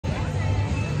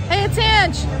Hey, it's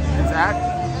Ange. It's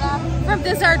Zach. From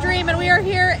This Our Dream, and we are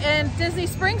here in Disney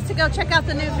Springs to go check out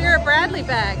the new Vera Bradley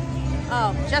bag.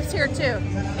 Oh, Jeff's here too.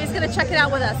 He's gonna check it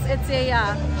out with us. It's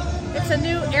a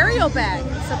new Ariel bag,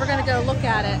 so we're gonna go look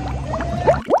at it.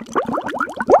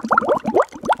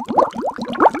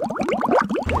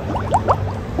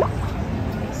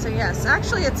 So yes,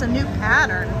 actually it's a new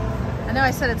pattern. I know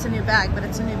I said it's a new bag, but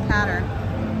it's a new pattern.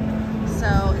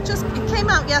 So it came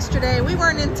out yesterday. We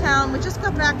weren't in town. We just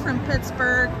got back from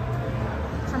Pittsburgh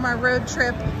from our road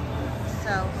trip.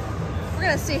 So we're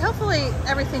gonna see. Hopefully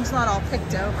everything's not all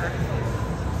picked over.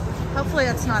 Hopefully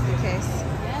that's not the case.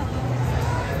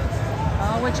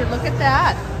 Oh, would you look at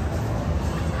that?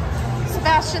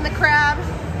 Sebastian the crab.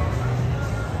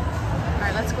 All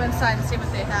right, let's go inside and see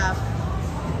what they have.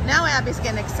 Now Abby's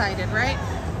getting excited, right?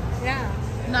 Yeah.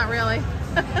 Not really.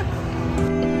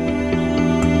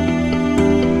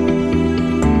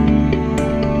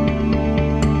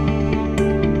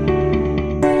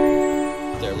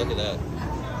 There, look at that.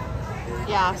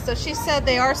 Yeah, so she said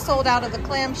they are sold out of the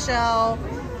clamshell.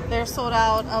 They're sold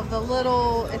out of the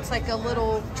little, it's like a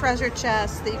little treasure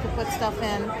chest that you can put stuff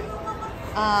in.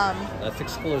 That's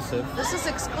exclusive. This is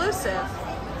exclusive.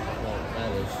 Well,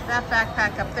 that is. That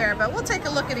backpack up there, but we'll take a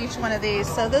look at each one of these.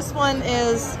 So this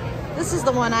is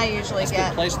the one I usually That's get.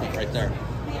 good placement right there.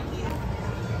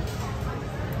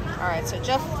 All right, so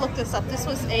Jeff looked this up. This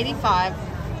was 85.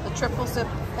 The triple zip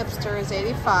hipster is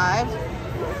 85.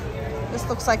 This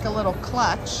looks like a little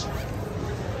clutch.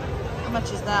 How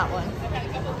much is that one?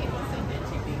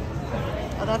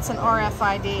 Oh, that's an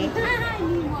RFID.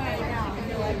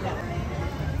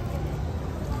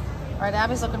 All right,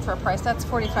 Abby's looking for a price. That's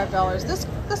 $45.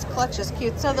 This clutch is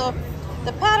cute. So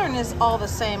the pattern is all the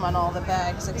same on all the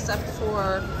bags except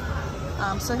for,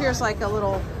 so here's like a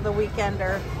little, the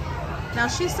Weekender. Now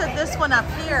she said this one up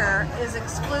here is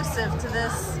exclusive to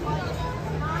this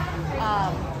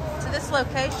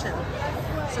location.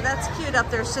 So that's cute up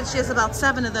there. So she has about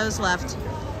 7 of those left.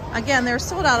 Again, they're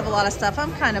sold out of a lot of stuff.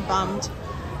 I'm kind of bummed,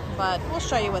 but we'll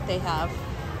show you what they have.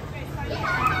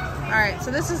 All right,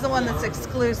 so this is the one that's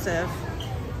exclusive.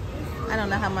 I don't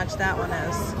know how much that one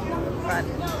is, but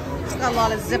it's got a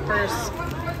lot of zippers.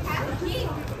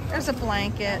 There's a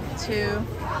blanket too.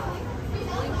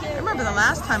 I remember the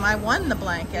last time I won the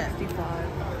blanket.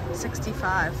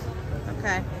 65.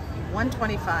 Okay.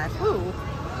 125. Ooh.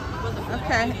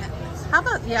 Okay. How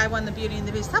about, yeah, I won the Beauty and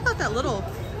the Beast. How about that little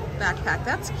backpack?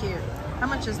 That's cute. How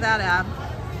much is that, Ab?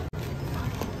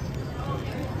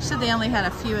 Said they only had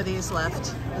a few of these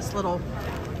left. This little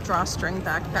drawstring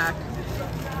backpack.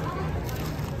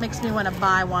 Makes me want to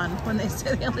buy one when they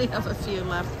say they only have a few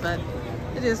left, but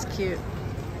it is cute.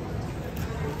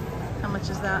 How much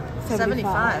is that?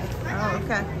 75. Oh,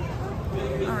 okay.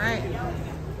 All right.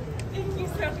 Thank you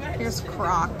so much. Here's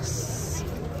Crocs.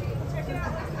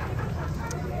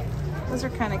 Those are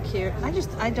kind of cute.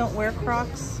 I don't wear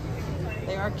Crocs.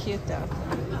 They are cute though.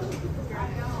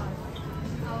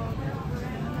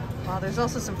 Wow, there's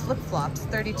also some flip-flops,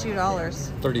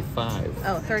 $32. 35.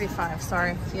 Oh, 35,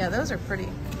 sorry. Yeah, those are pretty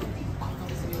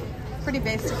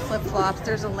basic flip-flops.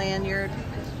 There's a lanyard.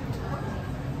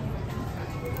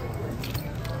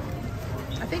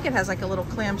 I think it has like a little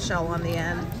clamshell on the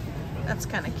end. That's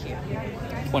kind of cute.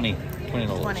 $20.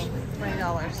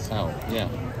 $20. Oh, yeah.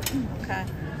 Okay.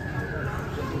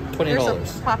 $20.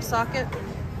 There's a pop socket.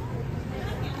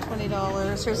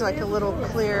 $20. Here's like a little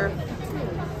clear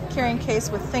carrying case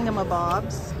with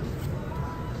thingamabobs.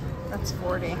 That's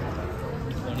 40.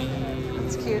 20.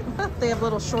 It's cute. They have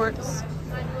little shorts,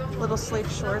 little sleeve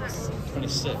shorts.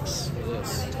 26 for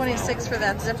this. 26 for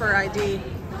that zipper ID.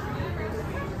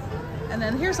 And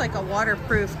then here's like a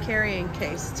waterproof carrying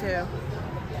case too.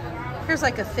 Here's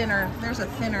like there's a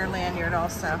thinner lanyard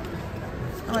also.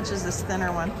 How much is this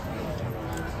thinner one?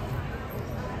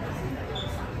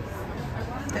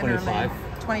 25.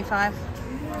 25?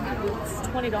 It's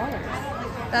 $20.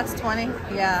 That's 20?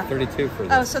 Yeah. 32 for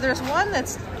this. Oh, so there's one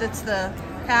that's the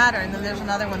pattern, then there's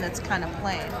another one that's kind of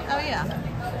plain. Oh yeah.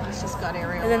 It's just got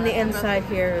Ariel. And then on the it. inside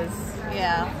here is...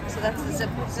 Yeah, so that's the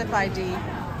zip ID.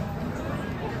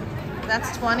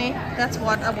 That's 20. That's a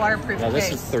waterproof No, case.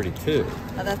 this is 32.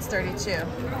 Oh, that's 32.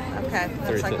 Okay,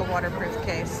 that's like a waterproof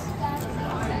case.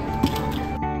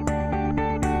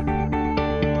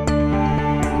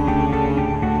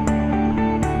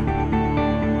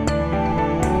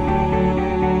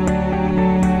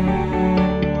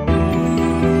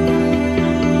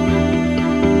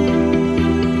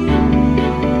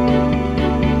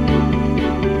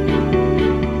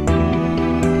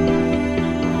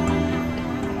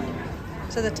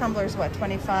 So the tumbler's what,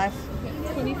 25?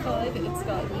 25. $25. It's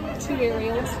got 2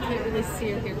 Ariels. Can't really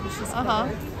see her here because she's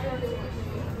covered.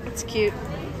 It's cute.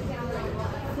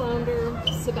 Flounder,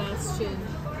 Sebastian,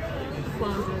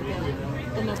 Flounder again.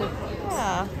 Another place.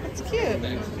 Yeah, it's cute.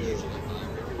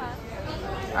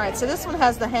 All right, so this one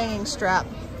has the hanging strap.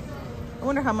 I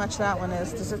wonder how much that one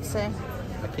is. Does it say?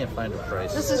 I can't find a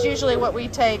price. This is usually what we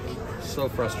take. So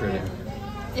frustrating.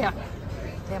 Yeah.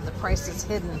 They have the prices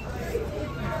hidden.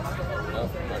 Oh,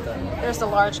 not that one. There's the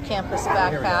large campus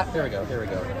backpack. Here we go. Here we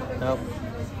go. Nope.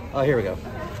 Oh, here we go.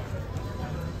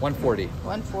 140.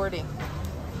 140.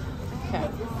 Okay.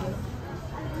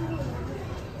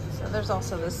 So there's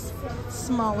also this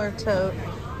smaller tote.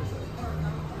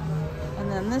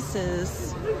 And then this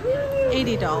is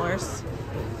 $80.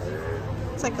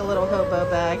 It's like a little hobo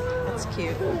bag. That's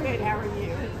cute. Good, how are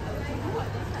you?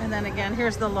 And then again,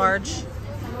 here's the large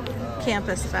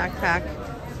campus backpack.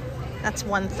 That's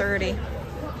 $130.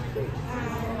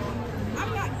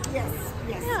 Yes.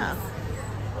 Yeah.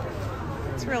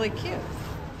 It's really cute.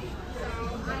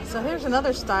 So here's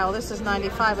another style. This is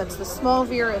 $95. It's the small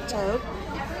Vera tote.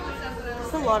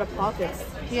 It's a lot of pockets.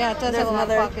 Yeah, it does have a lot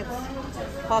of pockets.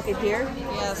 Pocket here.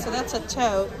 Yeah, so that's a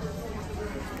tote.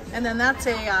 And then that's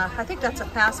a, I think that's a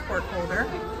passport holder.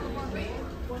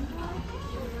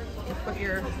 You put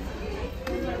your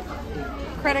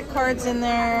credit cards in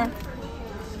there.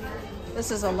 This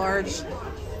is a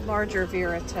larger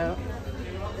Vera tote.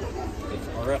 It's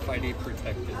RFID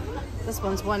protected. This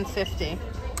one's $150.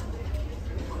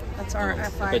 That's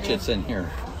RFID. I bet you it's in here.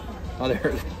 Oh, there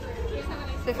it is.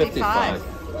 55.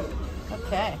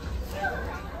 Okay.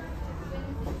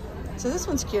 So this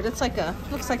one's cute. It's like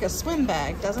looks like a swim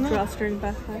bag, doesn't it? Drawstring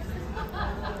backpack.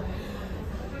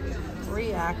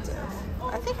 Reactive.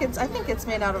 I think it's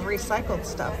made out of recycled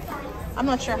stuff. I'm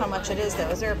not sure how much it is though.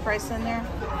 Is there a price in there?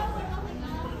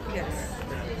 Yes.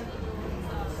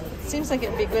 Seems like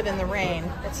it'd be good in the rain.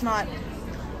 It's not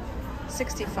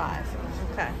 65.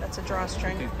 Okay, that's a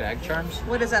drawstring. These bag charms?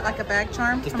 What is that, like a bag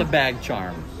charm? Just a bag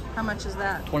charm. How much is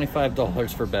that?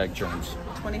 $25 for bag charms.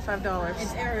 $25.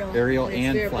 It's Ariel. Ariel It's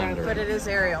and Vera Flounder. But it is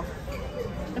Ariel.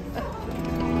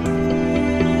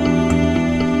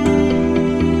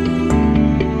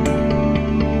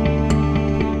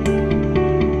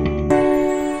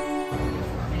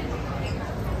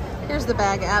 Here's the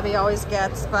bag Abby always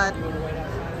gets, but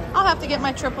I'll have to get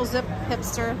my triple zip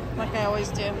hipster like I always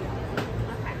do.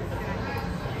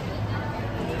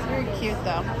 It's very cute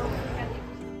though.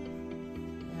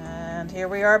 And here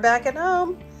we are back at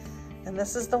home. And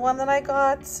this is the one that I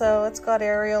got. So it's got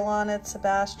Ariel on it,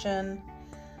 Sebastian.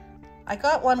 I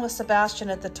got one with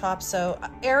Sebastian at the top. So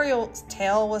Ariel's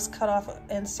tail was cut off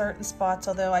in certain spots,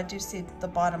 although I do see the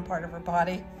bottom part of her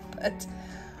body. But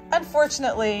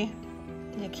unfortunately,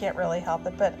 you can't really help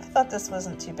it. But I thought this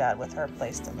wasn't too bad with her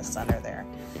placed in the center there.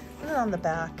 And then on the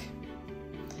back.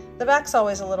 The back's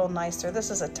always a little nicer. This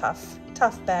is a tough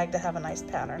bag to have a nice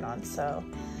pattern on. So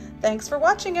thanks for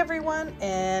watching, everyone,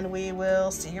 and we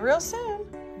will see you real soon.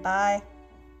 Bye.